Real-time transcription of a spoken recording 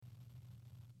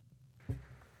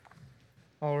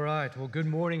All right. Well, good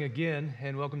morning again,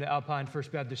 and welcome to Alpine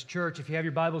First Baptist Church. If you have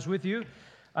your Bibles with you,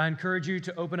 I encourage you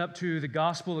to open up to the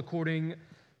Gospel according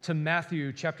to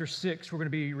Matthew chapter 6. We're going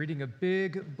to be reading a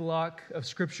big block of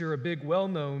Scripture, a big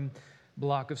well-known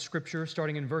block of Scripture,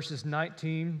 starting in verses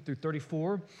 19 through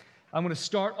 34. I'm going to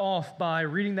start off by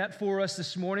reading that for us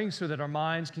this morning so that our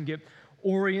minds can get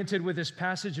oriented with this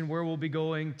passage and where we'll be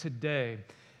going today.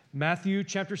 Matthew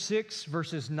chapter 6,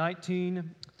 verses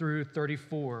 19 through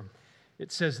 34.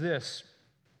 It says this: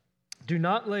 "Do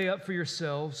not lay up for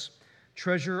yourselves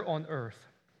treasure on earth,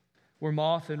 where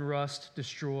moth and rust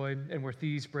destroy and where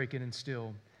thieves break in and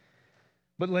steal.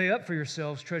 But lay up for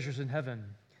yourselves treasures in heaven,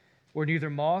 where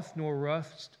neither moth nor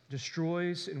rust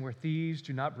destroys and where thieves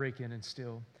do not break in and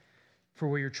steal. For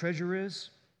where your treasure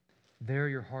is, there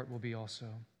your heart will be also.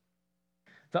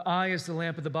 The eye is the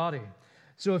lamp of the body.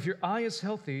 So if your eye is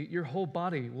healthy, your whole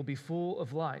body will be full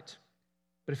of light.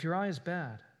 But if your eye is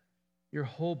bad, your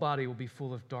whole body will be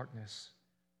full of darkness.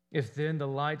 If then the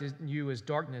light in you is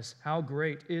darkness, how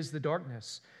great is the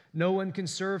darkness? No one can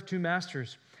serve two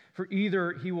masters, for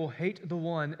either he will hate the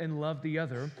one and love the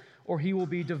other, or he will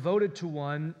be devoted to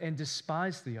one and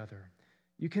despise the other.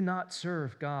 You cannot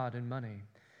serve God and money.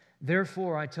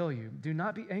 Therefore, I tell you, do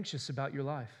not be anxious about your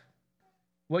life,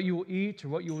 what you will eat or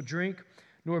what you will drink,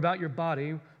 nor about your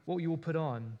body, what you will put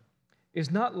on.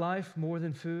 Is not life more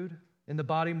than food, and the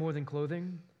body more than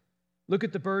clothing? Look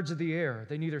at the birds of the air.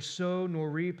 They neither sow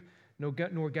nor reap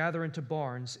nor gather into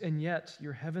barns, and yet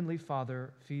your heavenly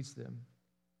Father feeds them.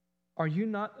 Are you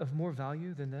not of more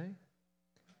value than they?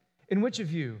 And which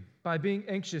of you, by being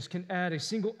anxious, can add a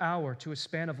single hour to a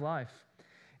span of life?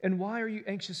 And why are you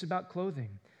anxious about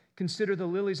clothing? Consider the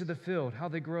lilies of the field, how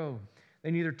they grow.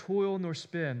 They neither toil nor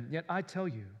spin. Yet I tell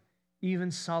you,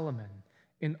 even Solomon,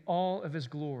 in all of his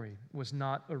glory, was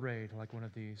not arrayed like one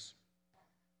of these.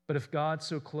 But if God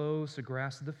so clothes the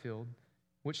grass of the field,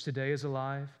 which today is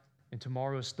alive and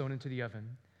tomorrow is thrown into the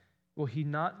oven, will he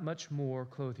not much more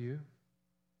clothe you,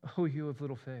 O you of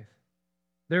little faith?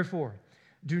 Therefore,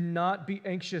 do not be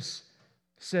anxious,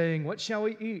 saying, what shall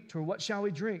we eat, or what shall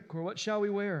we drink, or what shall we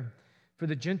wear? For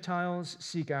the Gentiles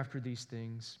seek after these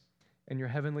things, and your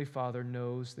heavenly Father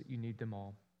knows that you need them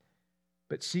all.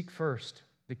 But seek first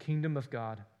the kingdom of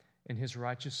God and his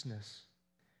righteousness,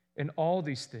 and all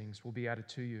these things will be added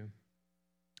to you.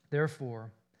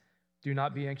 Therefore, do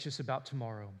not be anxious about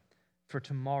tomorrow, for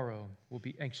tomorrow will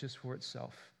be anxious for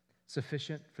itself.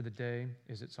 Sufficient for the day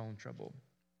is its own trouble."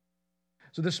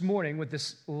 So this morning, with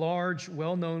this large,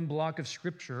 well-known block of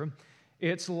Scripture,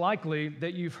 it's likely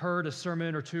that you've heard a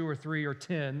sermon or two or three or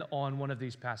 10 on one of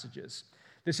these passages.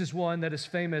 This is one that is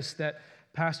famous that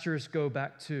pastors go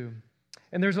back to.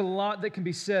 And there's a lot that can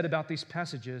be said about these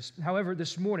passages. However,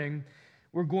 this morning,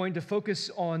 we're going to focus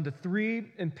on the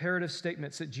three imperative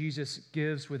statements that Jesus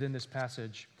gives within this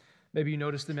passage. Maybe you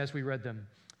noticed them as we read them.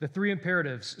 The three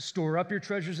imperatives: store up your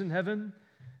treasures in heaven,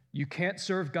 you can't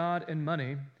serve God and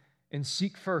money, and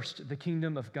seek first the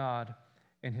kingdom of God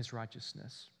and his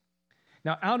righteousness.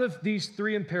 Now, out of these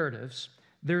three imperatives,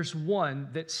 there's one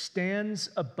that stands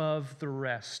above the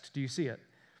rest. Do you see it?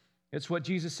 It's what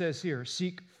Jesus says here: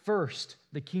 seek first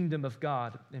the kingdom of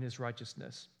God and his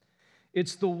righteousness.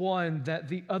 It's the one that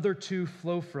the other two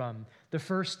flow from, the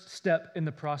first step in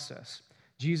the process.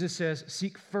 Jesus says,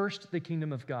 seek first the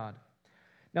kingdom of God.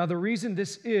 Now, the reason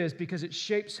this is because it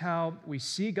shapes how we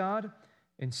see God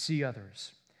and see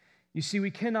others. You see,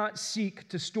 we cannot seek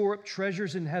to store up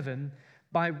treasures in heaven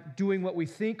by doing what we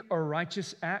think are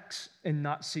righteous acts and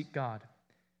not seek God,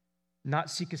 not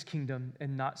seek his kingdom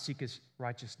and not seek his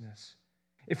righteousness.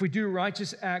 If we do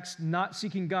righteous acts not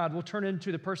seeking God, we'll turn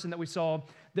into the person that we saw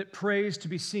that prays to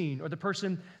be seen, or the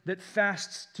person that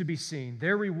fasts to be seen.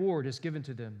 Their reward is given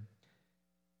to them.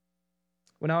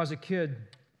 When I was a kid,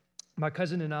 my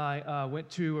cousin and I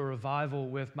went to a revival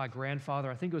with my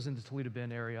grandfather. I think it was in the Toledo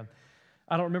Bend area.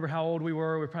 I don't remember how old we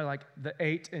were. We were probably like the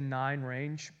 8 and 9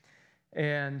 range.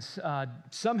 And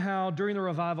somehow during the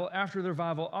revival, after the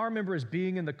revival, I remember us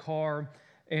being in the car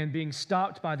and being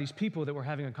stopped by these people that were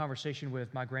having a conversation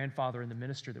with my grandfather and the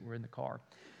minister that were in the car.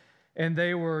 And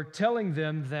they were telling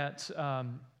them that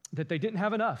they didn't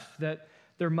have enough, that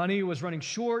their money was running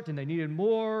short and they needed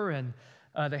more, and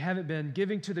they haven't been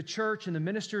giving to the church. And the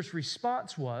minister's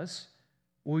response was,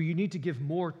 well, you need to give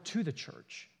more to the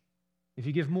church. If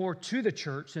you give more to the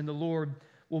church, then the Lord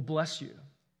will bless you.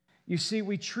 You see,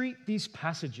 we treat these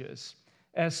passages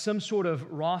as some sort of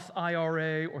Roth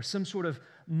IRA or some sort of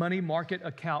money market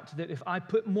account that if I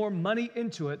put more money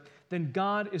into it, then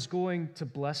God is going to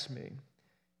bless me.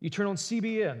 You turn on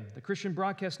CBN, the Christian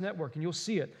Broadcast Network, and you'll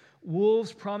see it.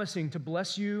 Wolves promising to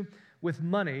bless you with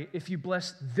money if you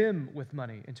bless them with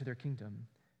money into their kingdom.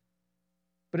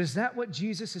 But is that what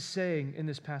Jesus is saying in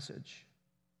this passage?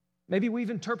 Maybe we've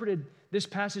interpreted this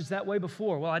passage that way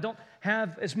before. Well, I don't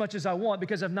have as much as I want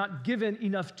because I've not given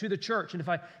enough to the church. And if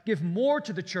I give more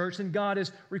to the church, then God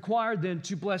is required then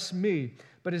to bless me.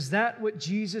 But is that what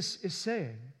Jesus is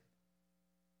saying?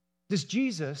 Does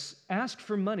Jesus ask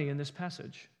for money in this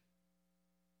passage?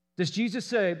 Does Jesus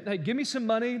say, hey, give me some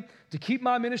money to keep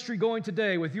my ministry going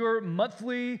today? With your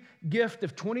monthly gift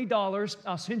of $20,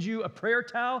 I'll send you a prayer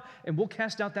towel and we'll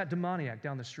cast out that demoniac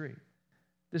down the street.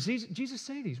 Does Jesus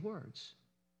say these words?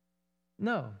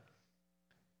 No.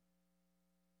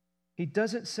 He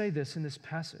doesn't say this in this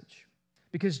passage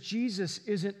because Jesus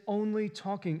isn't only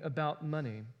talking about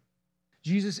money.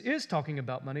 Jesus is talking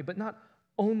about money, but not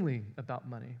only about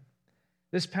money.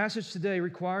 This passage today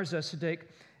requires us to take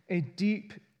a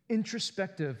deep,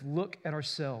 introspective look at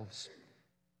ourselves.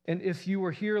 And if you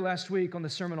were here last week on the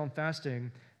Sermon on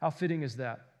Fasting, how fitting is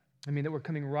that? I mean, that we're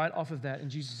coming right off of that, and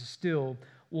Jesus is still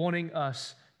wanting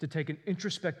us to take an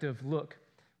introspective look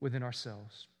within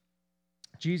ourselves.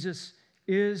 Jesus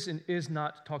is and is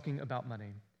not talking about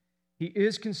money. He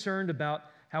is concerned about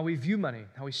how we view money,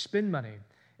 how we spend money,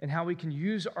 and how we can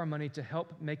use our money to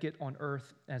help make it on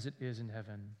earth as it is in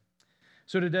heaven.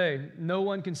 So today, no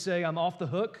one can say I'm off the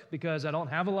hook because I don't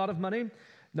have a lot of money.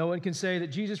 No one can say that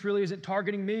Jesus really isn't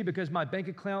targeting me because my bank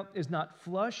account is not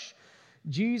flush.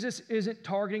 Jesus isn't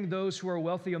targeting those who are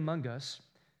wealthy among us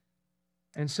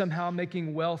and somehow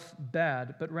making wealth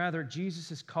bad, but rather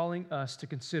Jesus is calling us to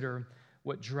consider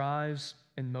what drives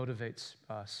and motivates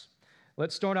us.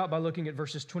 Let's start out by looking at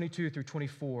verses 22 through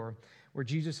 24, where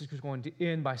Jesus is going to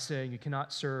end by saying you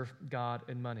cannot serve God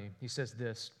and money. He says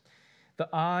this, "The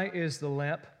eye is the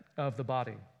lamp of the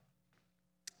body.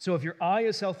 So if your eye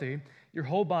is healthy, your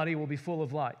whole body will be full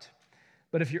of light.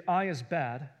 But if your eye is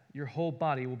bad, your whole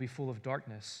body will be full of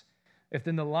darkness. If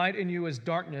then the light in you is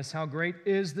darkness, how great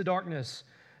is the darkness?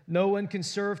 No one can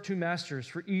serve two masters,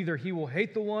 for either he will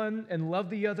hate the one and love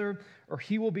the other, or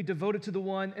he will be devoted to the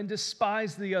one and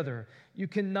despise the other. You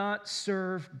cannot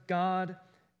serve God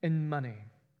and money."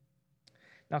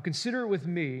 Now consider with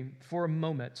me for a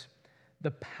moment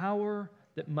the power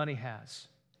that money has.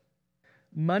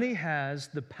 Money has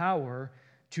the power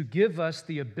to give us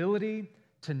the ability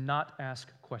to not ask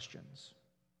questions.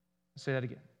 I'll say that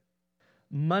again.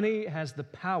 Money has the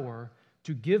power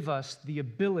to give us the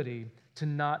ability to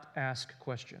not ask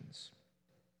questions.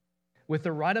 With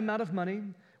the right amount of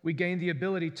money, we gain the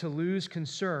ability to lose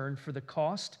concern for the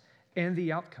cost and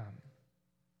the outcome.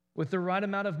 With the right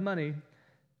amount of money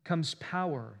comes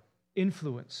power,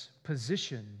 influence,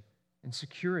 position, and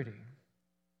security.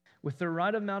 With the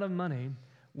right amount of money,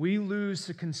 we lose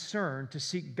the concern to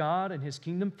seek God and His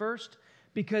kingdom first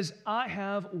because I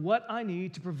have what I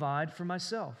need to provide for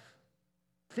myself.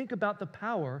 Think about the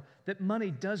power that money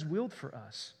does wield for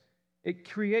us. It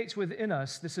creates within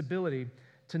us this ability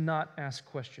to not ask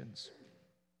questions.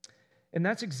 And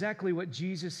that's exactly what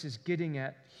Jesus is getting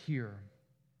at here.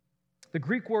 The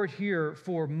Greek word here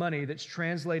for money that's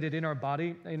translated in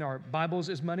our Bibles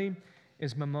as money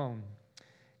is mammon.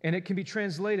 And it can be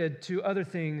translated to other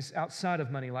things outside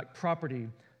of money, like property,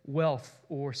 wealth,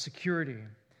 or security.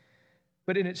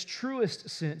 But in its truest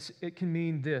sense, it can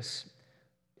mean this: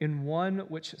 in one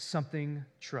which something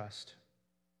trust.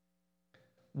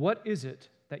 What is it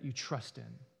that you trust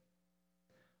in?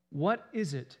 What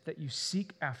is it that you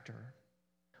seek after?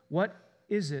 What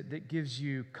is it that gives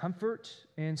you comfort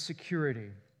and security?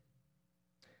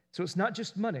 So it's not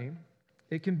just money.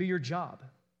 It can be your job.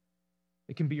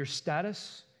 It can be your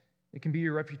status. It can be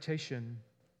your reputation.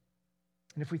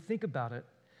 And if we think about it,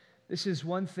 this is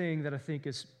one thing that I think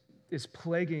is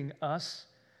plaguing us,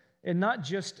 and not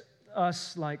just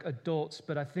us like adults,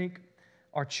 but I think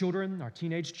our children, our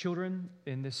teenage children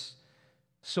in this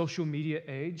social media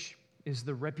age, is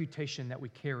the reputation that we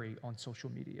carry on social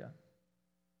media.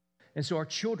 And so our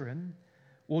children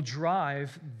will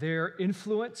drive their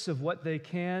influence of what they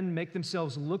can make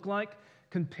themselves look like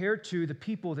compared to the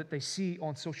people that they see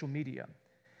on social media.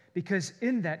 Because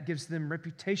in that gives them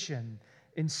reputation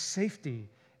and safety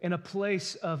and a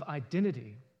place of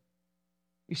identity.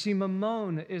 You see,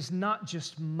 mammon is not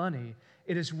just money.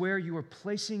 It is where you are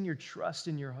placing your trust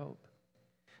and your hope.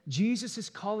 Jesus is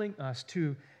calling us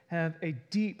to have a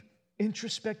deep,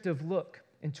 introspective look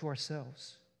into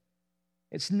ourselves.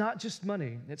 It's not just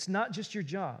money. It's not just your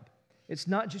job. It's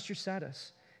not just your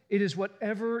status. It is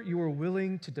whatever you are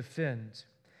willing to defend,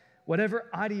 whatever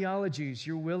ideologies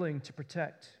you're willing to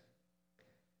protect.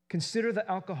 Consider the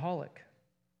alcoholic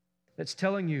that's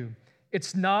telling you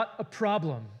it's not a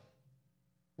problem.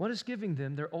 What is giving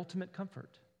them their ultimate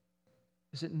comfort?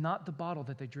 Is it not the bottle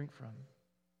that they drink from?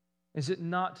 Is it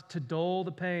not to dull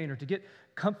the pain or to get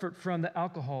comfort from the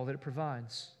alcohol that it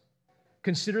provides?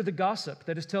 Consider the gossip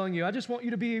that is telling you, I just want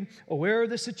you to be aware of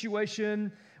the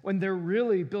situation, when they're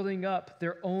really building up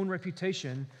their own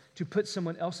reputation to put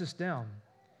someone else's down.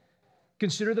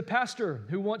 Consider the pastor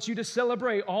who wants you to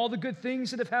celebrate all the good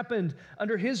things that have happened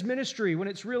under his ministry when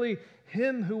it's really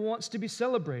him who wants to be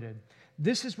celebrated.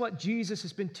 This is what Jesus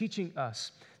has been teaching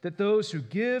us, that those who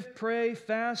give, pray,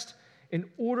 fast in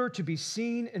order to be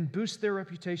seen and boost their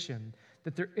reputation,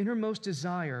 that their innermost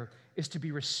desire is to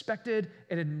be respected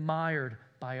and admired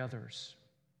by others.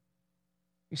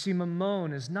 You see,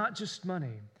 mammon is not just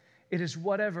money. It is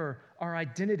whatever our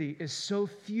identity is so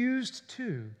fused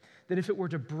to that if it were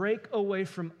to break away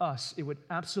from us, it would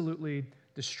absolutely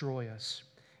destroy us.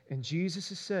 And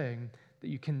Jesus is saying that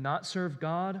you cannot serve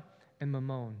God and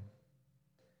mammon.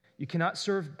 You cannot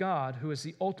serve God, who is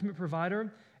the ultimate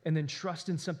provider, and then trust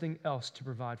in something else to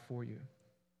provide for you.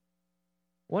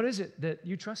 What is it that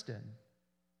you trust in?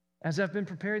 As I've been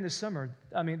preparing this sermon,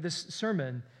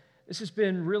 this has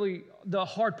been really the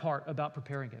hard part about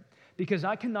preparing it, because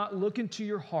I cannot look into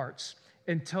your hearts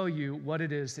and tell you what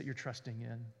it is that you're trusting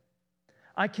in.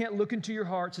 I can't look into your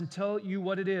hearts and tell you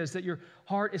what it is that your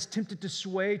heart is tempted to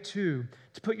sway to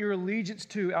put your allegiance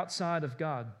to outside of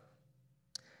God.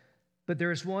 But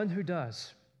there is one who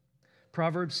does.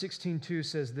 Proverbs 16:2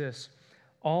 says this,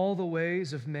 all the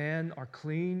ways of man are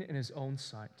clean in his own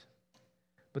sight,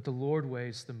 but the Lord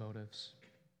weighs the motives.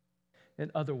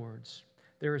 In other words,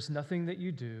 there is nothing that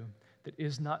you do that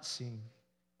is not seen,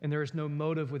 and there is no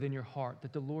motive within your heart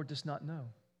that the Lord does not know.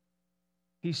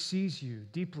 He sees you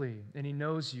deeply, and he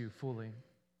knows you fully.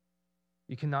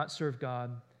 You cannot serve God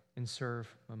and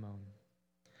serve mammon.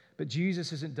 But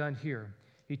Jesus isn't done here.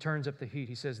 He turns up the heat.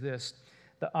 He says this,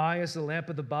 the eye is the lamp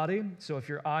of the body, so if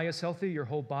your eye is healthy, your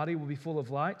whole body will be full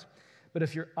of light. But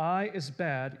if your eye is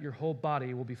bad, your whole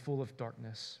body will be full of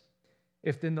darkness.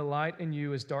 If then the light in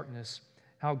you is darkness,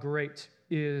 how great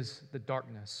is the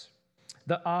darkness?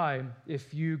 The eye,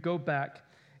 if you go back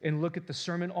and look at the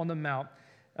Sermon on the Mount,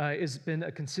 has been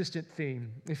a consistent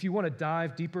theme. If you want to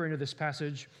dive deeper into this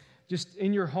passage, just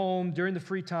in your home, during the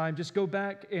free time, just go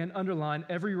back and underline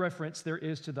every reference there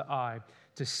is to the eye.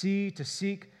 To see, to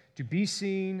seek, to be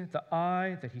seen, the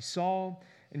eye that he saw,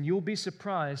 and you'll be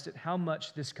surprised at how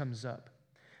much this comes up.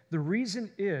 The reason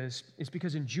is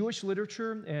because in Jewish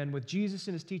literature and with Jesus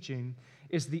in his teaching,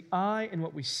 is the eye and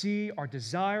what we see, our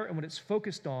desire and what it's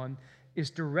focused on, is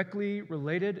directly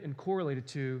related and correlated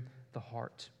to the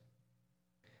heart.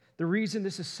 The reason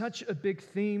this is such a big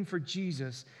theme for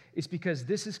Jesus is because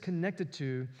this is connected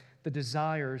to the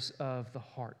desires of the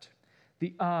heart.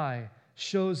 The eye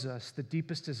shows us the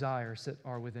deepest desires that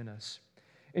are within us.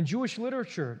 And Jewish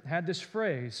literature had this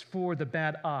phrase for the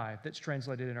bad eye that's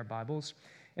translated in our Bibles.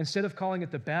 Instead of calling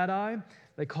it the bad eye,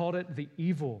 they called it the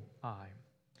evil eye.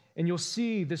 And you'll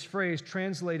see this phrase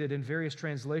translated in various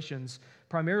translations,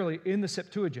 primarily in the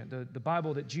Septuagint, the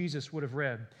Bible that Jesus would have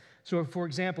read. So, for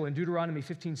example, in Deuteronomy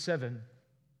 15:7,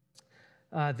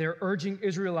 they're urging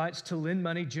Israelites to lend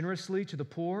money generously to the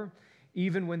poor,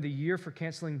 even when the year for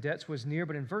canceling debts was near.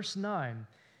 But in verse 9,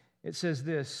 it says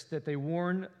this, that they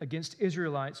warn against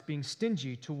Israelites being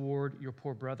stingy toward your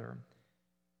poor brother.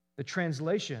 The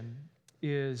translation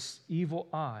is evil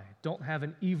eye. Don't have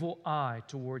an evil eye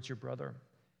towards your brother.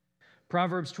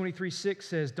 Proverbs 23:6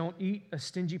 says, don't eat a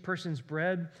stingy person's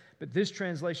bread, but this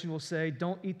translation will say,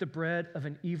 don't eat the bread of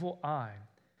an evil eye.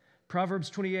 Proverbs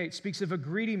 28 speaks of a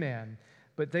greedy man,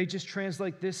 but they just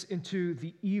translate this into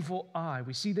the evil eye.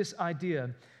 We see this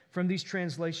idea from these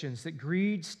translations that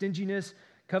greed, stinginess,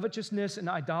 covetousness, and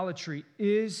idolatry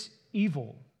is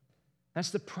evil.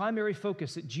 That's the primary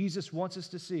focus that Jesus wants us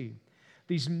to see.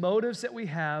 These motives that we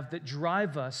have that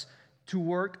drive us to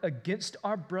work against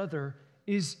our brother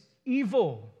is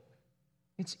evil.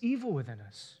 It's evil within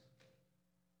us.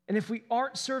 And if we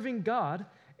aren't serving God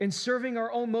and serving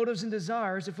our own motives and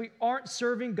desires, if we aren't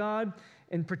serving God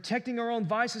and protecting our own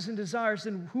vices and desires,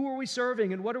 then who are we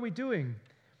serving and what are we doing?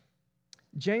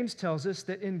 James tells us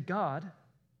that in God,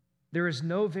 there is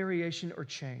no variation or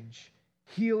change.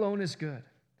 He alone is good.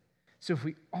 So if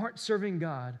we aren't serving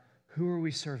God, who are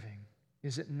we serving?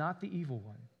 Is it not the evil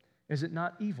one? Is it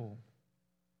not evil?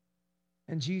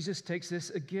 And Jesus takes this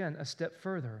again a step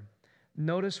further.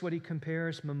 Notice what he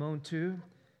compares mammon to.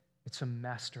 It's a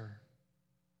master.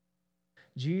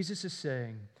 Jesus is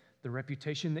saying the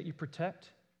reputation that you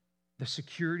protect, the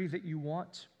security that you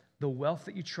want, the wealth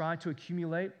that you try to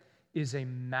accumulate is a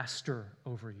master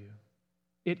over you.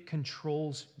 It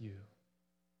controls you.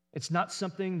 It's not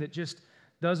something that just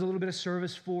does a little bit of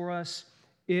service for us.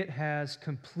 It has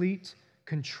complete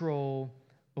control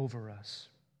over us.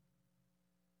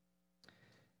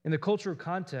 In the cultural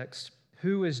context,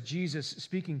 who is Jesus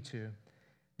speaking to?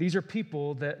 These are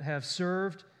people that have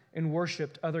served and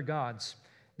worshiped other gods.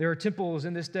 There are temples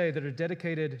in this day that are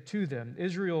dedicated to them.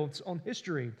 Israel's own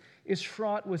history is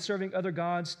fraught with serving other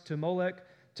gods, to Molech,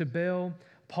 to Baal.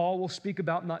 Paul will speak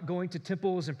about not going to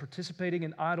temples and participating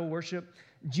in idol worship.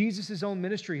 Jesus' own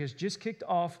ministry has just kicked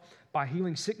off by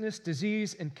healing sickness,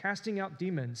 disease, and casting out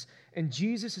demons. And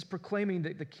Jesus is proclaiming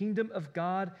that the kingdom of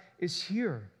God is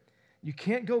here. You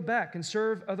can't go back and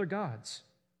serve other gods.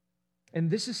 And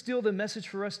this is still the message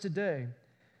for us today.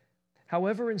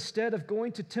 However, instead of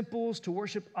going to temples to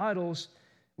worship idols,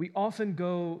 we often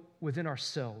go within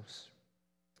ourselves.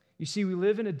 You see, we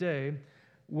live in a day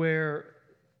where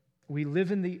we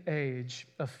live in the age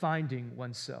of finding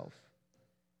oneself.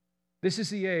 This is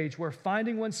the age where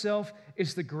finding oneself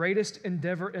is the greatest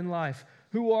endeavor in life.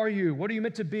 Who are you? What are you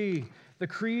meant to be? The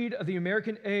creed of the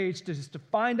American age is to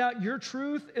find out your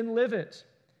truth and live it.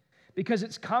 Because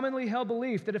it's commonly held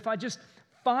belief that if I just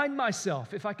find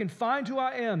myself, if I can find who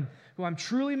I am, who I'm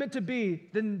truly meant to be,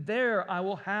 then there I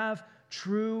will have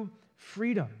true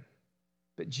freedom.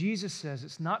 But Jesus says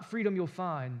it's not freedom you'll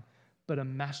find, but a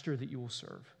master that you will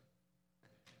serve.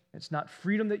 It's not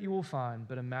freedom that you will find,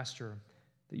 but a master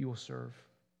that you will serve.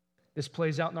 This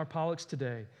plays out in our politics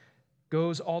today,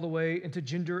 goes all the way into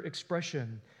gender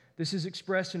expression. This is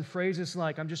expressed in phrases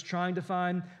like, I'm just trying to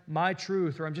find my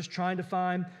truth, or I'm just trying to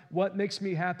find what makes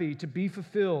me happy, to be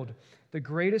fulfilled. The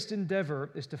greatest endeavor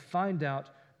is to find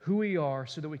out who we are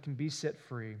so that we can be set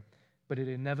free, but it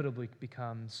inevitably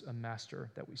becomes a master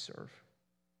that we serve.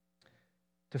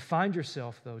 To find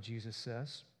yourself, though, Jesus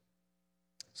says,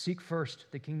 seek first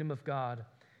the kingdom of God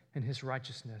and his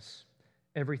righteousness.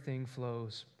 Everything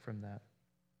flows from that.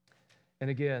 And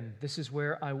again, this is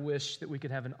where I wish that we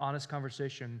could have an honest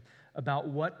conversation about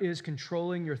what is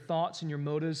controlling your thoughts and your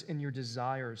motives and your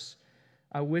desires.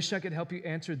 I wish I could help you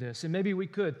answer this, and maybe we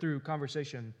could through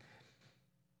conversation.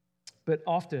 But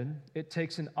often, it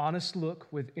takes an honest look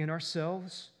within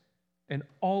ourselves and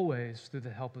always through the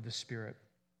help of the Spirit.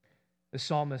 The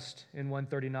psalmist in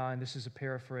 139, this is a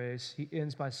paraphrase, he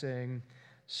ends by saying,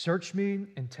 "Search me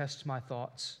and test my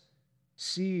thoughts.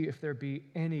 See if there be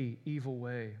any evil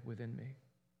way within me."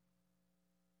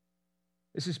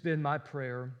 This has been my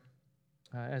prayer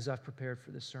as I've prepared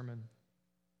for this sermon.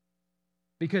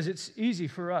 Because it's easy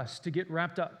for us to get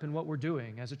wrapped up in what we're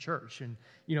doing as a church. And,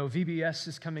 VBS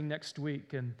is coming next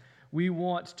week, and we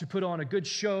want to put on a good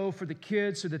show for the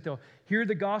kids so that they'll hear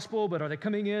the gospel, but are they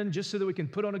coming in just so that we can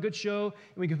put on a good show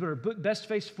and we can put our best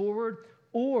face forward?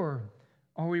 Or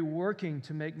are we working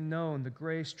to make known the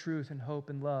grace, truth, and hope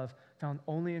and love found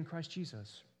only in Christ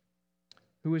Jesus?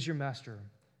 Who is your master?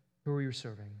 Who are you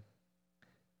serving?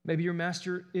 Maybe your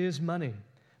master is money.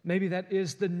 Maybe that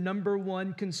is the number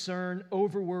one concern,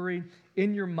 over worry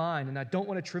in your mind. And I don't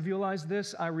want to trivialize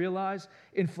this. I realize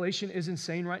inflation is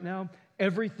insane right now.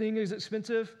 Everything is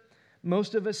expensive.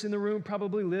 Most of us in the room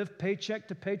probably live paycheck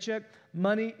to paycheck.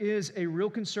 Money is a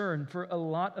real concern for a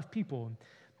lot of people.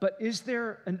 But is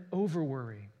there an over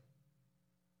worry?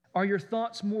 Are your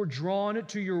thoughts more drawn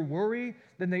to your worry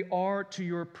than they are to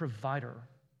your provider?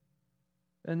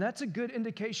 And that's a good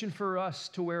indication for us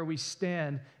to where we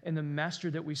stand in the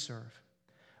master that we serve.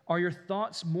 Are your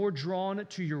thoughts more drawn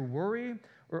to your worry,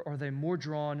 or are they more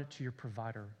drawn to your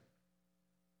provider?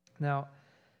 Now,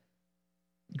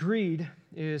 greed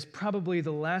is probably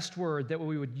the last word that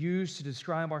we would use to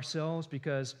describe ourselves,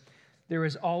 because there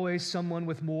is always someone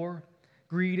with more.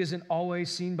 Greed isn't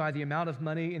always seen by the amount of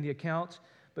money in the account,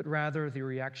 but rather the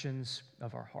reactions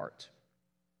of our heart.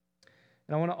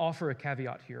 And I want to offer a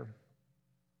caveat here.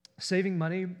 Saving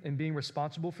money and being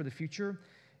responsible for the future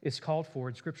is called for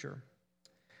in Scripture.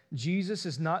 Jesus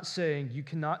is not saying you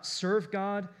cannot serve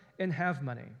God and have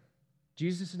money.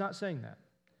 Jesus is not saying that.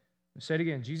 I'll say it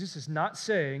again. Jesus is not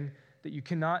saying that you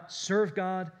cannot serve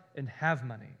God and have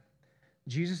money.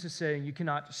 Jesus is saying you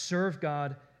cannot serve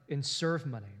God and serve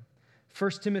money.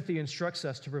 1 Timothy instructs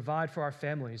us to provide for our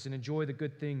families and enjoy the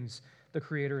good things the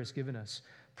Creator has given us.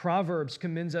 Proverbs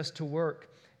commends us to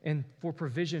work and for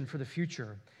provision for the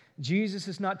future. Jesus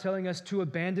is not telling us to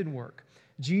abandon work.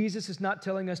 Jesus is not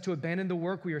telling us to abandon the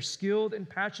work we are skilled and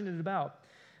passionate about.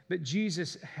 But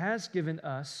Jesus has given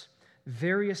us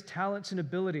various talents and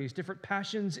abilities, different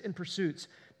passions and pursuits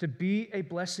to be a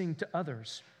blessing to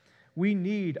others. We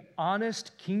need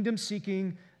honest,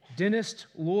 kingdom-seeking dentists,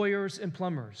 lawyers, and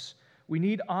plumbers. We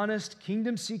need honest,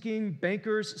 kingdom-seeking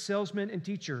bankers, salesmen, and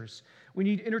teachers. We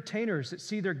need entertainers that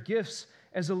see their gifts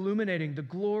as illuminating the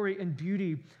glory and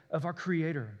beauty of our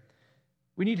Creator.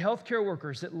 We need healthcare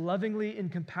workers that lovingly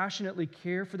and compassionately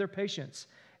care for their patients.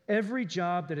 Every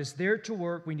job that is there to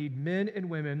work, we need men and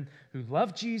women who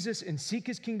love Jesus and seek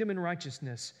his kingdom and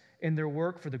righteousness in their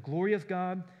work for the glory of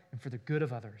God and for the good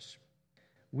of others.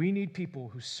 We need people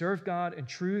who serve God in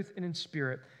truth and in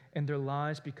spirit, and their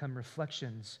lives become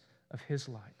reflections of his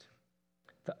light.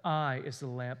 The eye is the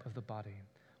lamp of the body.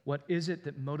 What is it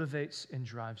that motivates and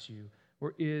drives you?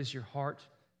 Where is your heart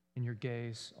and your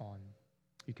gaze on?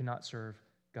 You cannot serve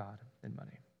God and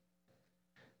money.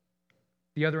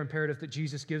 The other imperative that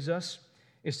Jesus gives us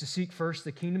is to seek first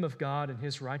the kingdom of God and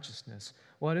his righteousness.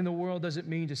 What in the world does it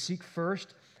mean to seek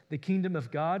first the kingdom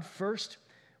of God? First,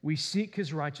 we seek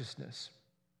his righteousness.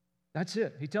 That's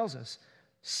it. He tells us,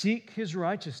 seek his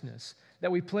righteousness,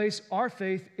 that we place our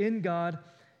faith in God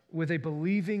with a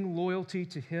believing loyalty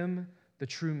to him, the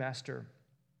true master.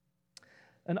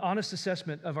 An honest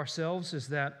assessment of ourselves is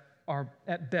that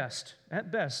at best,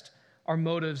 our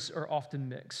motives are often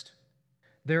mixed.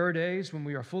 There are days when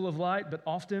we are full of light, but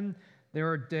often there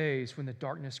are days when the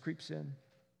darkness creeps in.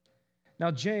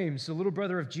 Now, James, the little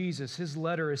brother of Jesus, his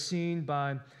letter is seen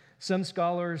by some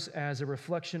scholars as a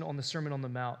reflection on the Sermon on the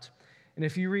Mount. And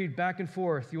if you read back and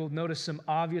forth, you'll notice some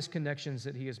obvious connections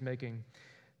that he is making.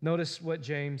 Notice what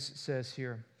James says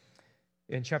here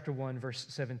in chapter 1, verse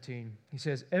 17. He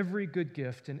says, "Every good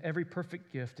gift and every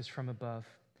perfect gift is from above,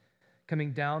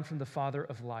 coming down from the Father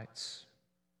of lights."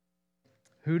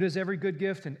 Who does every good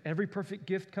gift and every perfect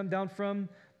gift come down from?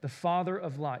 The Father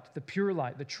of light, the pure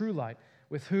light, the true light,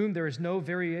 with whom there is no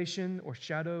variation or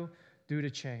shadow due to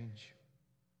change.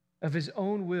 Of his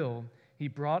own will, he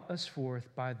brought us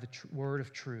forth by the word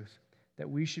of truth, that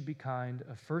we should be kind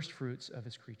of first fruits of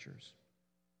his creatures.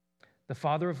 The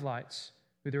Father of lights,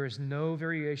 who there is no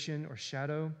variation or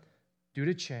shadow due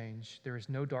to change, there is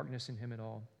no darkness in him at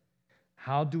all.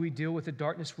 How do we deal with the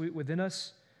darkness within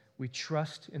us? We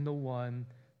trust in the one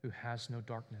who has no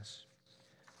darkness.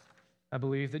 I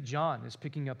believe that John is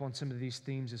picking up on some of these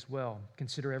themes as well.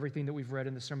 Consider everything that we've read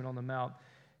in the Sermon on the Mount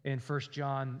in 1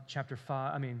 John chapter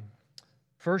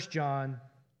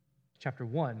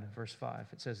 1, verse 5.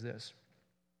 It says this: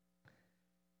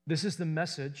 "This is the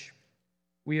message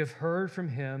we have heard from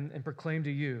him and proclaimed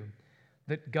to you,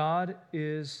 that God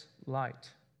is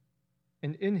light,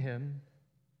 and in him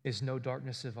is no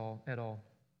darkness at all.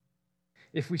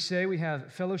 If we say we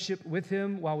have fellowship with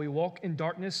him while we walk in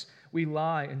darkness, we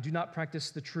lie and do not practice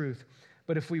the truth.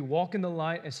 But if we walk in the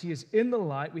light as he is in the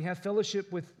light, we have fellowship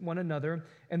with one another,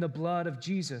 and the blood of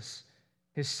Jesus,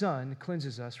 his Son,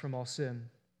 cleanses us from all sin.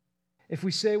 If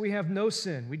we say we have no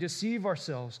sin, we deceive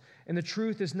ourselves, and the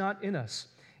truth is not in us.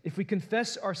 If we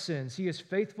confess our sins, he is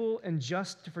faithful and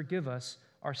just to forgive us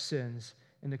our sins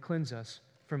and to cleanse us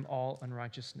from all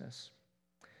unrighteousness."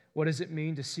 What does it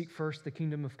mean to seek first the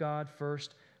kingdom of God?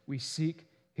 First, we seek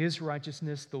his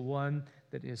righteousness, the one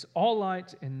that is all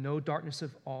light and no darkness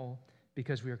of all,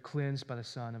 because we are cleansed by the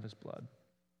Son of his blood.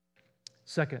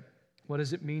 Second, what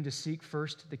does it mean to seek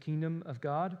first the kingdom of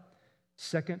God?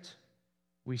 Second,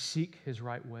 we seek his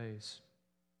right ways.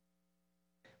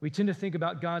 We tend to think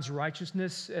about God's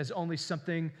righteousness as only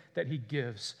something that he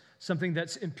gives, something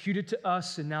that's imputed to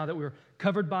us, and now that we're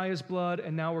covered by his blood,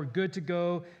 and now we're good to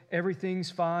go, everything's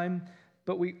fine.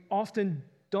 But we often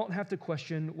don't have to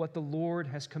question what the Lord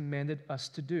has commanded us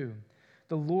to do.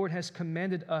 The Lord has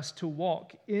commanded us to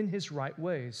walk in his right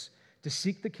ways. To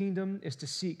seek the kingdom is to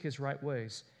seek his right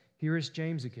ways. Here is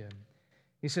James again.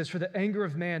 He says, "For the anger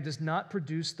of man does not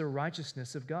produce the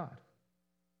righteousness of God.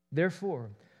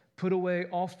 Therefore, put away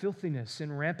all filthiness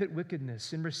and rampant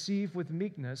wickedness, and receive with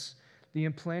meekness the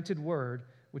implanted word,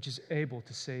 which is able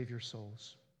to save your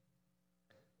souls.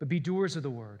 But be doers of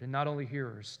the word, and not only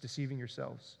hearers, deceiving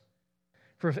yourselves.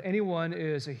 For if anyone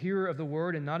is a hearer of the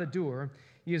word and not a doer,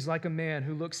 he is like a man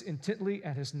who looks intently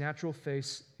at his natural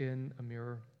face in a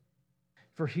mirror.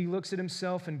 For he looks at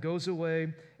himself and goes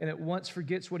away and at once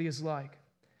forgets what he is like.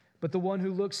 But the one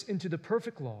who looks into the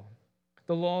perfect law,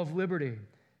 the law of liberty,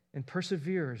 and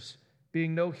perseveres,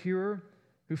 being no hearer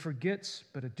who forgets,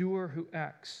 but a doer who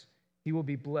acts, he will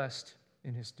be blessed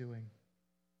in his doing."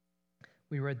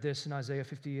 We read this in Isaiah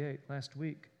 58 last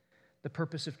week. The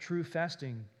purpose of true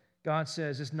fasting, God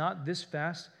says, is not this the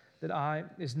fast that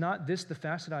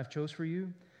I have chose for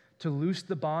you? To loose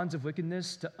the bonds of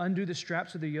wickedness, to undo the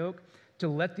straps of the yoke, to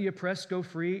let the oppressed go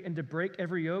free, and to break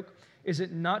every yoke? Is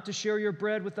it not to share your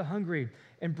bread with the hungry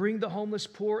and bring the homeless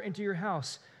poor into your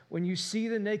house? When you see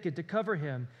the naked, to cover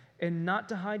him, and not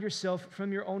to hide yourself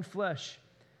from your own flesh?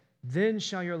 Then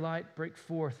shall your light break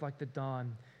forth like the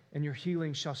dawn, and your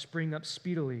healing shall spring up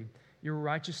speedily. Your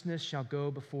righteousness shall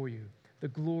go before you. The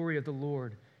glory of the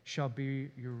Lord shall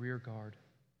be your rear guard.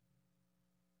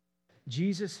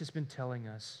 Jesus has been telling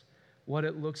us what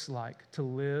it looks like to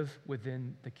live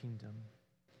within the kingdom.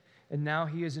 And now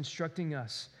he is instructing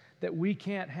us that we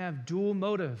can't have dual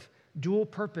motive, dual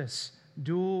purpose,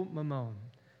 dual mammon,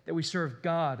 that we serve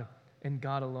God and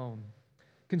God alone.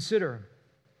 Consider,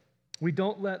 we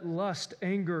don't let lust,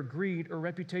 anger, greed, or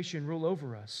reputation rule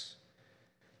over us.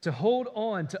 To hold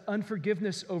on to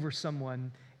unforgiveness over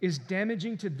someone is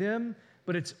damaging to them,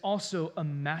 but it's also a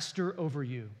master over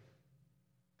you.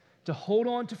 To hold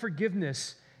on to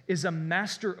forgiveness is a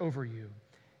master over you.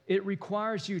 It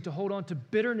requires you to hold on to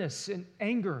bitterness and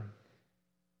anger,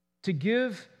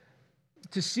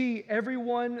 to see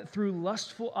everyone through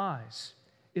lustful eyes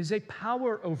is a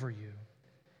power over you.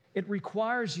 It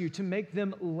requires you to make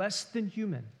them less than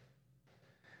human.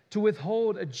 To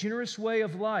withhold a generous way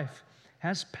of life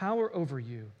has power over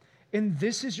you. And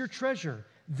this is your treasure.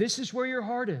 This is where your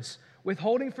heart is.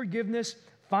 Withholding forgiveness,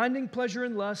 finding pleasure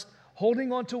in lust,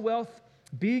 holding on to wealth,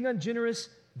 being ungenerous,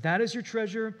 that is your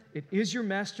treasure. It is your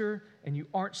master, and you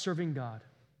aren't serving God.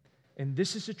 And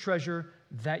this is a treasure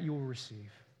that you will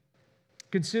receive.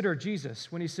 Consider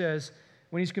Jesus when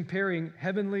he's comparing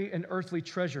heavenly and earthly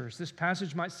treasures. This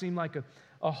passage might seem like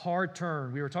a hard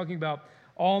turn. We were talking about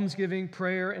almsgiving,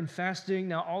 prayer, and fasting.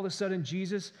 Now, all of a sudden,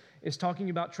 Jesus is talking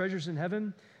about treasures in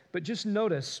heaven. But just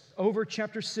notice over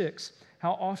chapter 6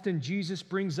 how often Jesus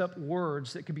brings up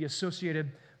words that could be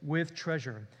associated with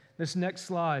treasure. This next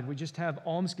slide, we just have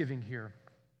almsgiving here,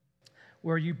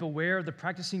 where you beware of the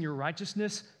practicing your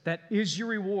righteousness, that is your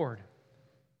reward.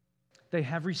 They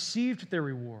have received their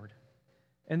reward.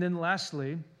 And then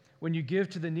lastly, when you give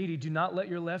to the needy, do not let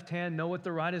your left hand know what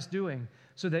the right is doing,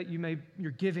 so that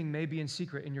your giving may be in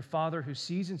secret, and your Father who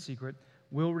sees in secret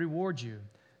will reward you.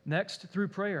 Next, through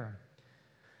prayer.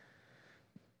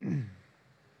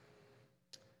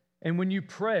 And when you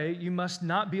pray, you must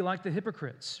not be like the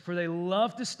hypocrites, for they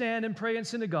love to stand and pray in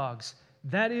synagogues.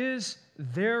 That is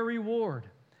their reward.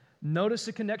 Notice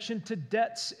the connection to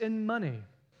debts and money.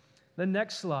 The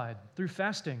next slide, through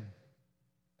fasting.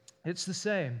 It's the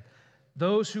same.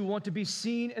 Those who want to be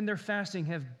seen in their fasting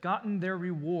have gotten their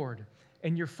reward,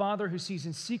 and your Father who sees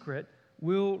in secret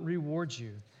will reward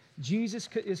you. Jesus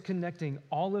is connecting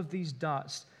all of these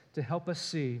dots to help us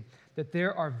see that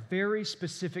there are very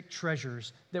specific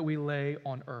treasures that we lay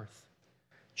on earth.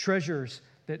 Treasures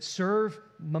that serve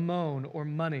mammon or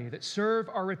money, that serve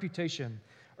our reputation.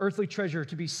 Earthly treasure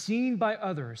to be seen by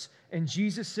others. And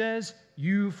Jesus says,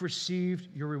 you've received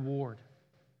your reward.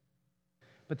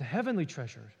 But the heavenly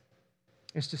treasure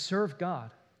is to serve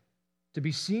God, to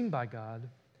be seen by God,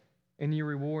 and your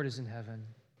reward is in heaven.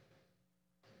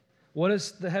 What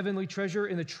is the heavenly treasure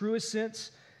in the truest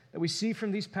sense that we see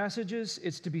from these passages?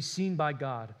 It's to be seen by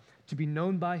God, to be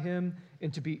known by Him,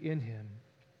 and to be in Him.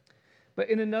 But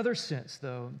in another sense,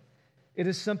 though, it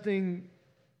is something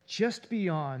just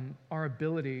beyond our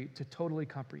ability to totally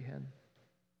comprehend.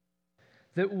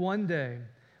 That one day,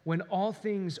 when all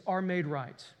things are made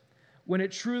right, when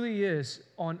it truly is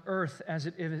on earth as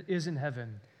it is in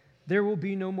heaven, there will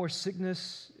be no more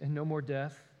sickness and no more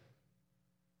death,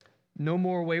 no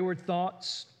more wayward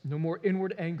thoughts, no more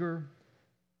inward anger,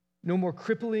 no more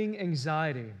crippling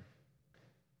anxiety,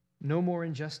 no more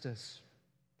injustice.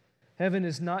 Heaven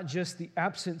is not just the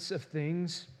absence of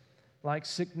things like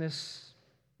sickness,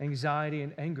 anxiety,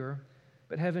 and anger,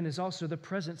 but heaven is also the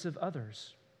presence of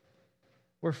others,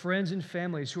 where friends and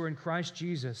families who are in Christ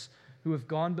Jesus, who have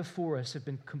gone before us, have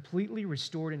been completely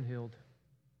restored and healed.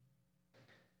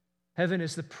 Heaven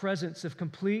is the presence of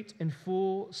complete and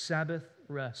full Sabbath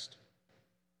rest.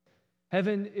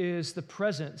 Heaven is the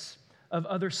presence of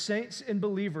other saints and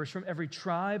believers from every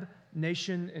tribe,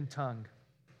 nation, and tongue.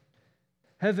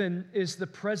 Heaven is the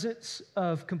presence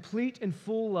of complete and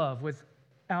full love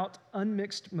without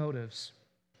unmixed motives.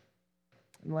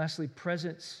 And lastly,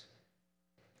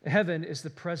 heaven is the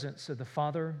presence of the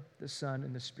Father, the Son,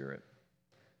 and the Spirit.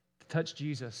 To touch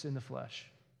Jesus in the flesh.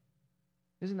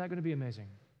 Isn't that going to be amazing?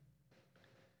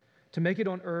 To make it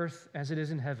on earth as it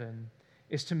is in heaven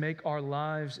is to make our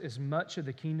lives as much of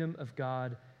the kingdom of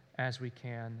God as we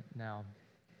can now.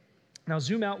 Now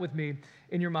zoom out with me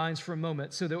in your minds for a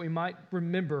moment so that we might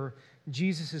remember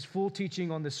Jesus' full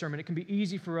teaching on this sermon. It can be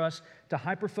easy for us to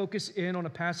hyper-focus in on a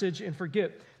passage and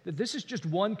forget that this is just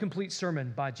one complete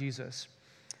sermon by Jesus.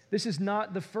 This is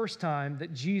not the first time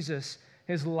that Jesus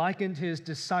has likened his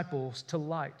disciples to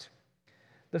light.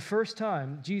 The first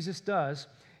time Jesus does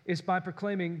is by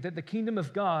proclaiming that the kingdom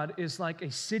of God is like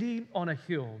a city on a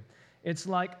hill. It's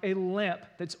like a lamp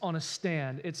that's on a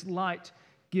stand. Its light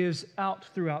gives out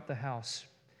throughout the house.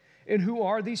 And who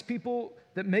are these people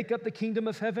that make up the kingdom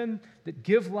of heaven, that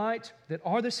give light, that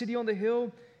are the city on the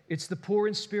hill? It's the poor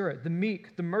in spirit, the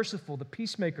meek, the merciful, the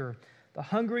peacemaker, the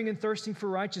hungering and thirsting for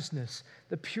righteousness,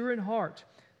 the pure in heart,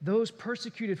 those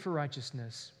persecuted for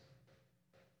righteousness.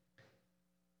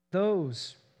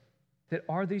 Those that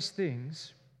are these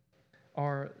things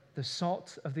are the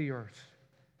salt of the earth.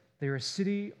 They are a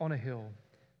city on a hill.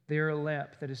 They are a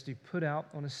lamp that is to be put out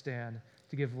on a stand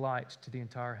to give light to the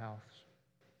entire house.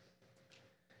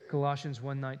 Colossians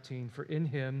 1:19, for in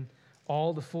him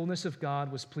all the fullness of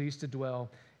God was pleased to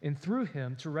dwell, and through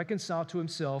him to reconcile to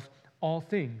himself all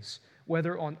things,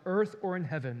 whether on earth or in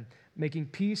heaven, making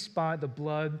peace by the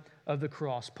blood of the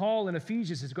cross. Paul in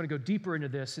Ephesians is going to go deeper into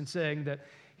this and saying that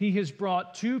he has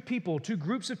brought two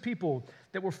groups of people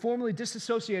that were formerly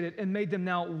disassociated and made them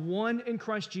now one in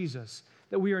Christ Jesus,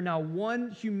 that we are now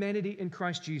one humanity in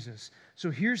Christ Jesus.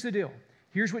 So here's the deal.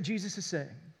 Here's what Jesus is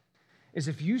saying, is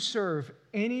if you serve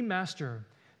any master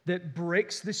that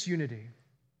breaks this unity,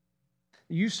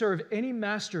 you serve any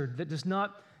master that does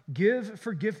not give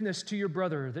forgiveness to your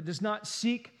brother, that does not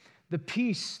seek the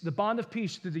peace, the bond of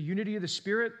peace through the unity of the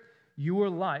Spirit, you are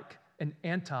like an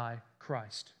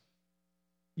anti-Christ.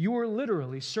 You are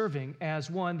literally serving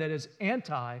as one that is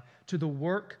anti to the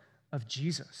work of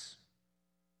Jesus.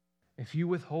 If you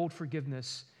withhold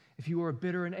forgiveness, if you are a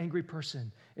bitter and angry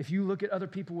person, if you look at other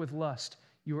people with lust,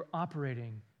 you are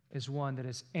operating as one that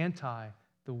is anti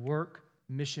the work,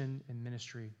 mission, and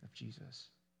ministry of Jesus.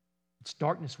 It's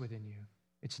darkness within you.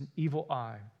 It's an evil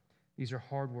eye. These are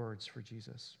hard words for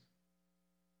Jesus.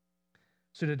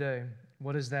 So today,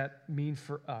 what does that mean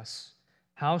for us?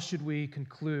 How should we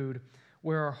conclude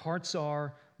where our hearts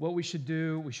are, what we should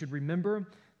do? We should remember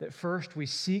that first we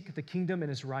seek the kingdom and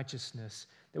his righteousness,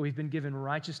 that we've been given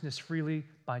righteousness freely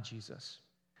by Jesus.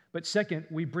 But second,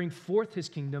 we bring forth his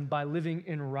kingdom by living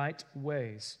in right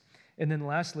ways. And then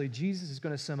lastly, Jesus is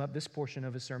going to sum up this portion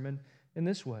of his sermon in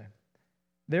this way.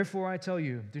 Therefore, I tell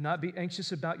you, do not be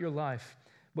anxious about your life,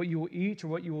 what you will eat or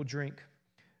what you will drink,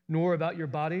 nor about your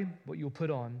body, what you will put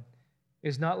on.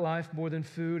 Is not life more than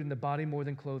food, and the body more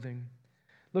than clothing?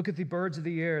 Look at the birds of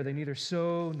the air. They neither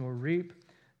sow nor reap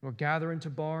nor gather into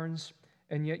barns,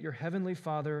 and yet your heavenly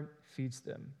Father feeds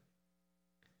them.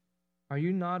 Are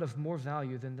you not of more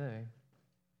value than they?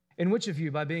 And which of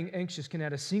you, by being anxious, can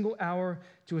add a single hour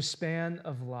to a span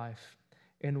of life?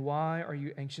 And why are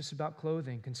you anxious about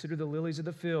clothing? Consider the lilies of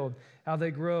the field, how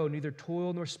they grow, neither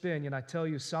toil nor spin. Yet I tell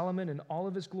you, Solomon in all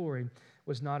of his glory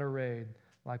was not arrayed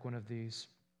like one of these.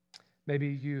 Maybe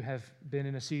you have been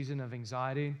in a season of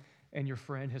anxiety and your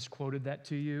friend has quoted that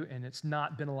to you, and it's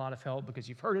not been a lot of help because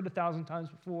you've heard it 1,000 times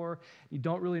before. You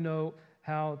don't really know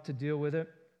how to deal with it.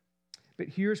 But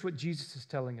here's what Jesus is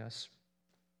telling us.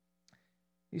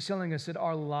 He's telling us that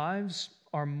our lives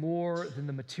are more than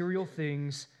the material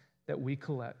things that we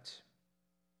collect.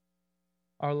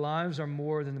 Our lives are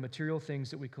more than the material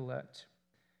things that we collect.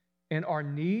 And our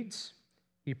needs,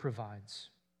 he provides.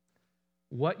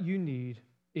 What you need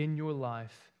in your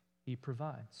life, he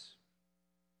provides.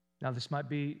 Now, this might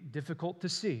be difficult to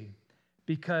see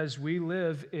because we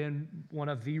live in one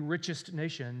of the richest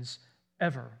nations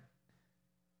ever.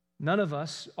 None of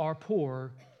us are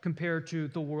poor compared to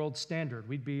the world standard.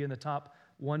 We'd be in the top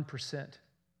 1%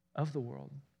 of the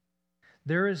world.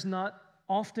 There is not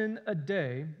often a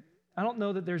day, I don't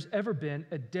know that there's ever been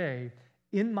a day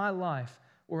in my life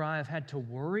where I have had to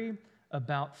worry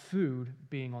about food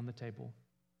being on the table.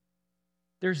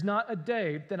 There's not a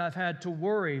day that I've had to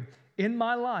worry in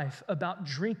my life about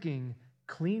drinking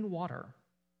clean water.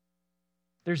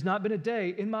 There's not been a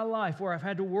day in my life where I've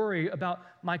had to worry about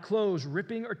my clothes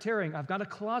ripping or tearing. I've got a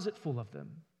closet full of them.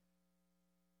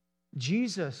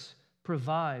 Jesus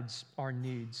provides our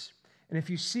needs. And if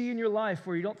you see in your life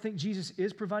where you don't think Jesus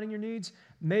is providing your needs,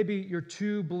 maybe you're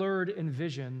too blurred in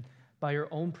vision by your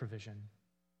own provision.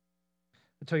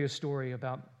 I'll tell you a story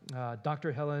about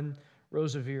Dr. Helen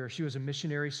Roseveare. She was a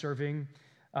missionary serving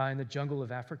in the jungle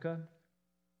of Africa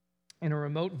in a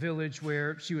remote village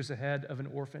where she was the head of an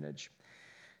orphanage.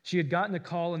 She had gotten a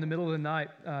call in the middle of the night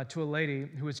to a lady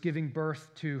who was giving birth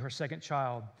to her second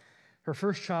child. Her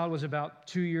first child was about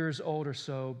 2 years old or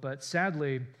so, but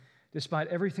sadly, despite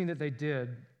everything that they did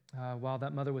while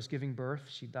that mother was giving birth,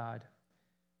 she died.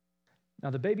 Now,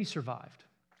 the baby survived.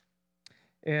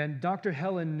 And Dr.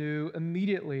 Helen knew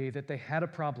immediately that they had a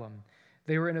problem.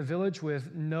 They were in a village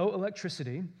with no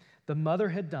electricity. The mother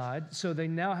had died, so they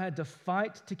now had to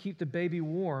fight to keep the baby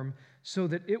warm so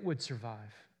that it would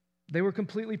survive. They were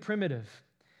completely primitive.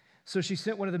 So she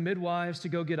sent one of the midwives to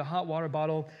go get a hot water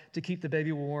bottle to keep the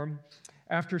baby warm.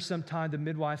 After some time, the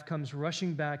midwife comes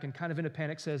rushing back and kind of in a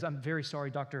panic says, "I'm very sorry,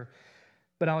 doctor,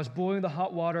 but I was boiling the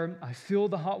hot water. I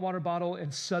filled the hot water bottle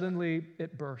and suddenly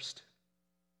it burst."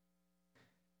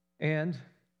 and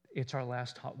it's our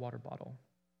last hot water bottle.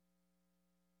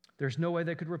 There's no way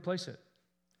they could replace it.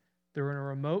 They're in a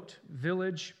remote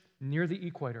village near the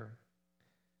equator.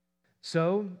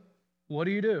 So what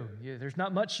do? There's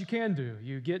not much you can do.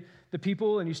 You get the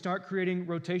people and you start creating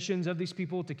rotations of these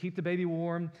people to keep the baby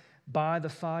warm by the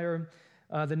fire.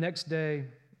 The next day,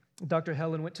 Dr.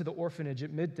 Helen went to the orphanage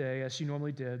at midday, as she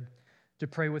normally did, to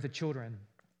pray with the children.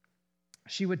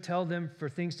 She would tell them for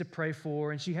things to pray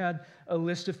for, and she had a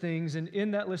list of things. And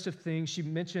in that list of things, she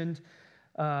mentioned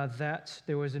that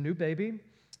there was a new baby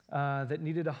that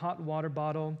needed a hot water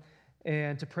bottle,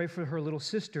 and to pray for her little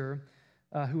sister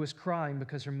who was crying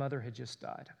because her mother had just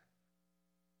died.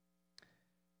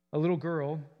 A little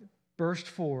girl burst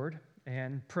forward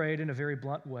and prayed in a very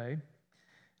blunt way,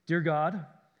 "Dear God,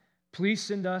 please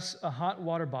send us a hot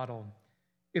water bottle.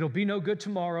 It'll be no good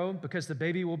tomorrow because the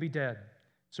baby will be dead.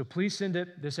 So please send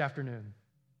it this afternoon."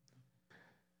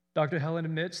 Dr. Helen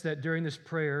admits that during this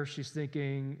prayer, she's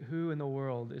thinking, who in the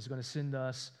world is going to send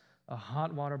us a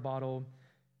hot water bottle?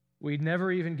 We'd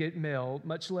never even get mail,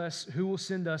 much less who will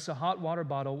send us a hot water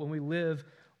bottle when we live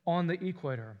on the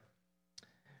equator.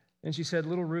 And she said,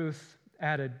 little Ruth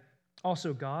added,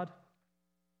 "Also, God,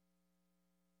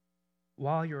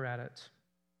 while you're at it,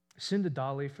 send a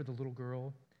dolly for the little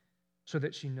girl so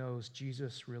that she knows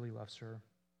Jesus really loves her."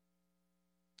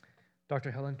 Dr.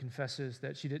 Helen confesses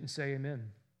that she didn't say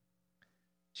amen.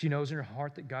 She knows in her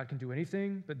heart that God can do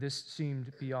anything, but this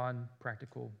seemed beyond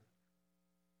practical.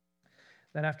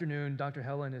 That afternoon, Dr.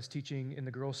 Helen is teaching in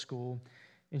the girls' school,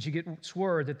 and she gets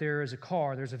word that there's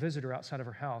a visitor outside of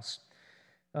her house.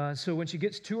 So when she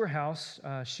gets to her house,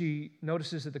 she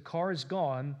notices that the car is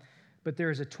gone, but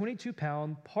there is a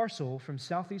 22-pound parcel from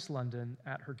Southeast London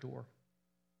at her door.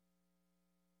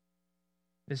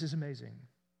 This is amazing.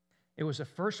 It was the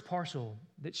first parcel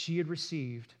that she had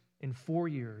received in 4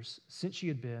 years since she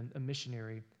had been a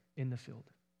missionary in the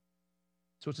field.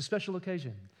 So it's a special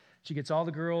occasion. She gets all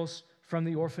the girls from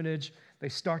the orphanage. They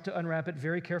start to unwrap it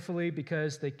very carefully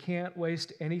because they can't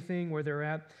waste anything where they're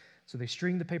at. So they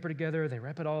string the paper together, they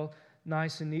wrap it all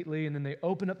nice and neatly, and then they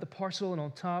open up the parcel, and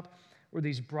on top were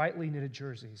these brightly knitted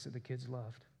jerseys that the kids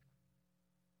loved.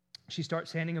 She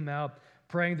starts handing them out,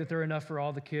 praying that they're enough for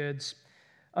all the kids.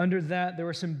 Under that, there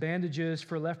were some bandages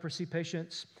for leprosy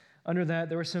patients. Under that,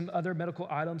 there were some other medical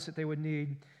items that they would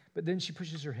need. But then she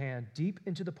pushes her hand deep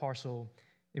into the parcel,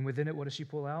 and within it, what does she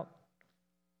pull out?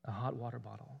 A hot water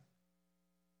bottle.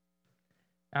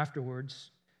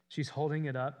 Afterwards, she's holding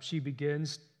it up. She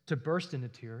begins to burst into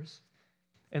tears.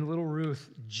 And little Ruth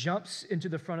jumps into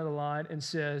the front of the line and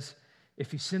says,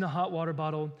 if he sent a hot water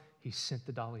bottle, he sent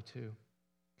the dolly too.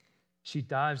 She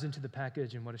dives into the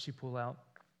package, and what does she pull out?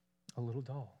 A little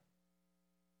doll.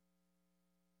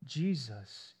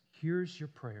 Jesus hears your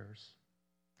prayers,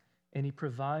 and he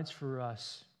provides for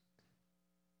us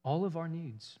all of our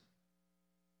needs.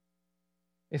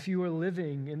 If you are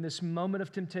living in this moment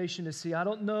of temptation to see, I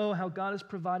don't know how God is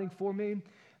providing for me,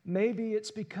 maybe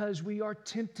it's because we are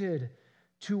tempted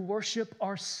to worship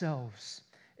ourselves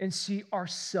and see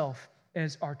ourselves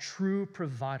as our true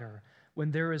provider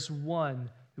when there is one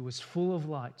who is full of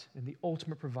light and the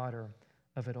ultimate provider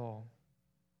of it all.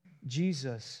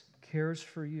 Jesus cares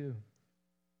for you.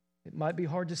 It might be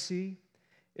hard to see.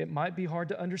 It might be hard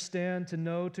to understand, to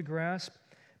know, to grasp,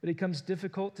 but it becomes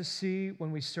difficult to see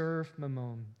when we serve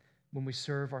Mammon, when we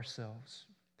serve ourselves.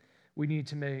 We need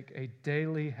to make a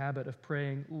daily habit of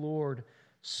praying, Lord,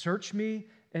 search me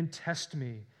and test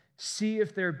me. See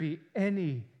if there be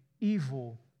any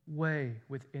evil way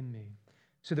within me,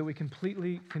 so that we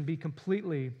can be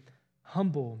completely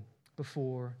humble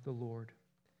before the Lord.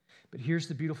 But here's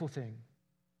the beautiful thing.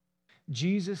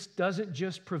 Jesus doesn't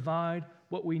just provide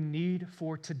what we need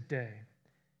for today.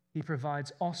 He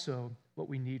provides also what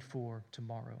we need for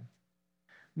tomorrow.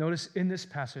 Notice in this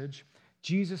passage,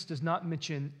 Jesus does not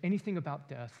mention anything about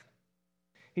death.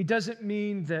 He doesn't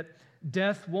mean that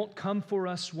death won't come for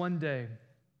us one day.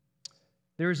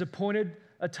 There is appointed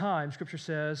a time, Scripture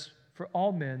says, for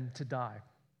all men to die.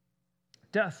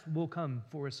 Death will come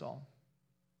for us all.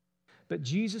 But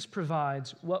Jesus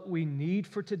provides what we need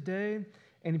for today,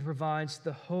 and he provides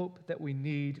the hope that we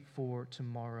need for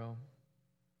tomorrow.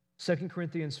 2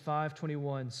 Corinthians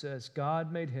 5:21 says,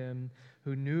 God made him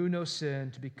who knew no sin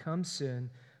to become sin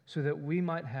so that we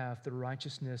might have the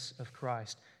righteousness of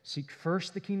Christ. Seek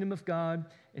first the kingdom of God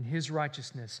and his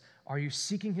righteousness. Are you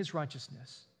seeking his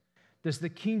righteousness? Does the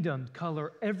kingdom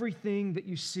color everything that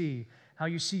you see, how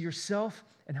you see yourself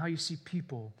and how you see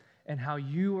people, and how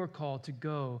you are called to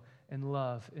go and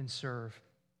love and serve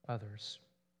others?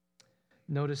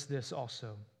 Notice this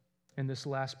also. In this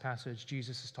last passage,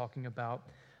 Jesus is talking about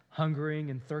hungering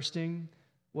and thirsting,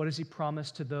 what does he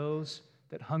promise to those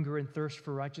that hunger and thirst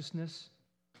for righteousness?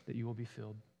 That you will be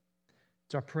filled.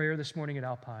 It's our prayer this morning at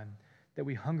Alpine that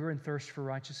we hunger and thirst for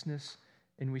righteousness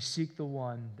and we seek the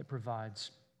one that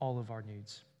provides all of our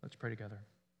needs. Let's pray together.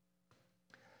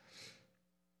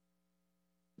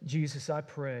 Jesus, I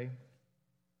pray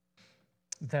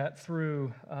that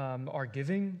through our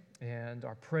giving and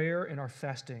our prayer and our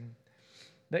fasting,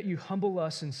 that you humble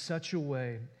us in such a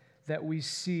way that we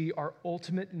see our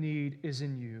ultimate need is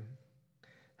in you.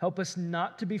 Help us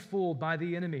not to be fooled by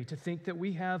the enemy, to think that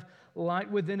we have light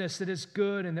within us that is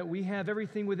good and that we have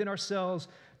everything within ourselves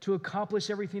to accomplish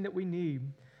everything that we need.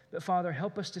 But Father,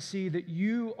 help us to see that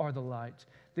you are the light,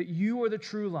 that you are the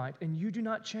true light, and you do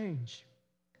not change.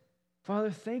 Father,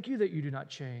 thank you that you do not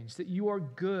change, that you are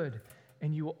good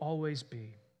and you will always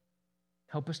be.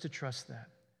 Help us to trust that.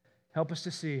 Help us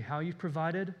to see how you've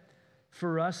provided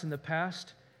for us in the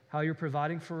past, how you're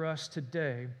providing for us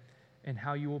today, and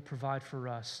how you will provide for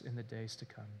us in the days to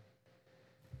come.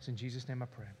 It's in Jesus' name I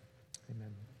pray.